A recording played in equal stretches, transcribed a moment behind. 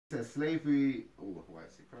says slavery, or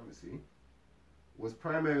white supremacy, was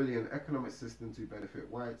primarily an economic system to benefit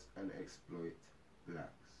whites and exploit blacks.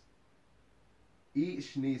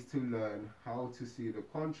 Each needs to learn how to see the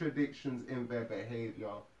contradictions in their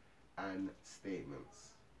behavior and statements.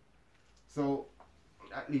 So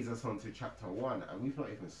that leads us on to chapter 1, and we've not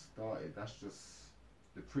even started. That's just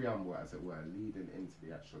the preamble, as it were, leading into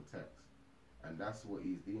the actual text. And that's what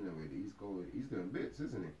he's dealing with. He's doing bits,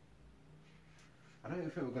 isn't he? I don't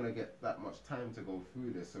even think we're going to get that much time to go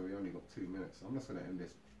through this, so we only got 2 minutes. So I'm just going to end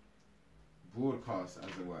this broadcast, as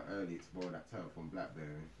it were, early, to borrow that term from Blackberry.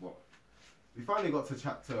 But we finally got to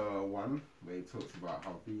chapter 1, where he talks about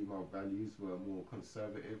how female values were more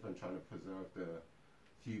conservative and trying to preserve the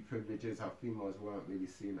few privileges, how females weren't really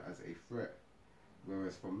seen as a threat,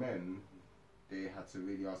 whereas for men, they had to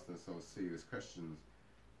really ask themselves serious questions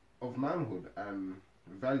of manhood and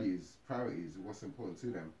values, priorities, what's important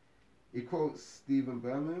to them. He quotes Stephen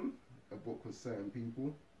Berman, a book called Certain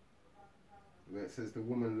People, where it says the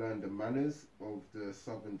woman learned the manners of the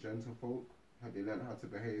southern gentlefolk, how they learned how to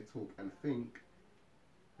behave, talk and think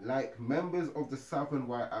like members of the southern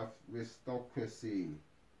white aristocracy.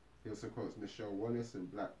 He also quotes Michelle Wallace in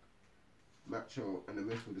Black Macho and the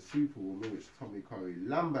Myth of the Superwoman, which Tommy Curry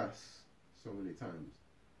lambasts so many times.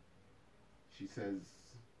 She says,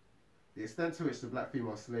 the extent to which the black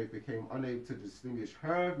female slave became unable to distinguish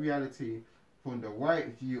her reality from the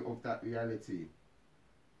white view of that reality.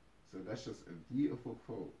 So that's just a beautiful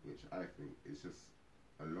quote, which I think is just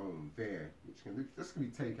alone there, which can be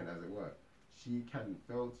taken as it were. She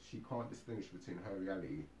can't distinguish between her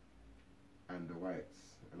reality and the whites.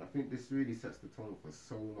 And I think this really sets the tone for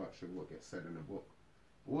so much of what gets said in the book.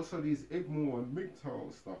 Also these Igmore and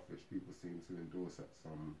MGTOW stuff, which people seem to endorse at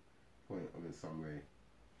some point or in some way.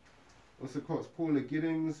 Also quotes Paula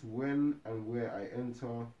Giddings, When and Where I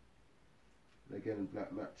Enter. Again,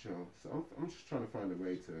 Black Macho. So I'm just trying to find a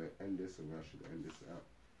way to end this, or where I should end this out.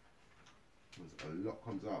 Because a lot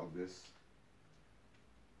comes out of this.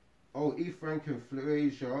 Oh, E. Franklin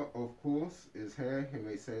Frazier, of course, is here.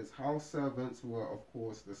 Here he says, house servants were, of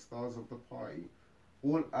course, the stars of the party.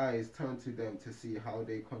 All eyes turned to them to see how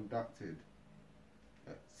they conducted.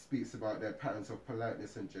 Speaks about their patterns of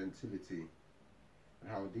politeness and gentility, and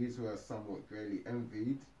how these were somewhat greatly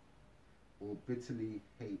envied or bitterly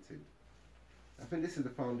hated. I think this is the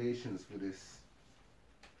foundations for this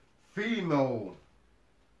female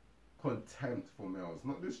contempt for males,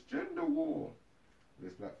 not this gender war.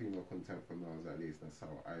 This black female contempt for males, at least that's how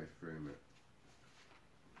I frame it.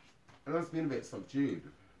 And it's been a bit subdued.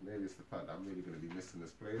 Maybe it's the fact that I'm really going to be missing this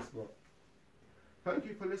place, but thank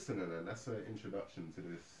you for listening, and that's an introduction to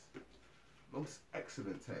this most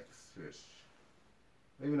excellent text, which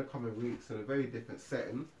maybe in the coming weeks, in a very different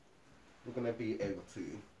setting, we're going to be able to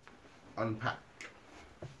unpack.